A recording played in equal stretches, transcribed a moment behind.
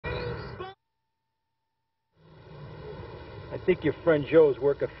I think your friend Joe's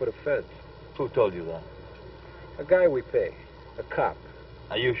working for the feds. Who told you that? A guy we pay. A cop.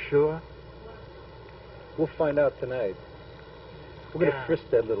 Are you sure? We'll find out tonight. We're gonna frisk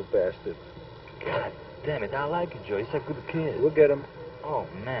that little bastard. God damn it, I like it, Joe. He's a good kid. We'll get him. Oh,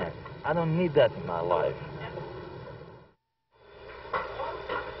 man. I don't need that in my life.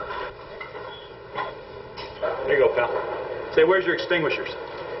 There you go, pal. Say, where's your extinguishers?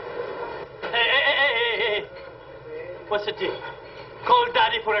 Hey. What's the deal? Call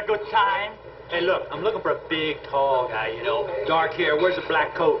Daddy for a good time? Hey, look, I'm looking for a big, tall guy, you know. Dark hair, wears a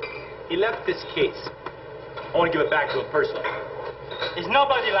black coat. He left this case. I want to give it back to him personally. There's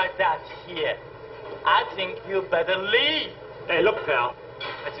nobody like that here. I think you better leave. Hey, look, pal.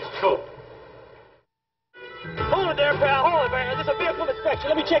 That's his coat. Hold it there, pal. Hold it, man. There's a vehicle inspection.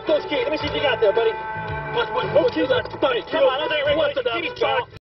 Let me check those keys. Let me see what you got there, buddy. What keys are, buddy? Come on, let's ain't what's it up.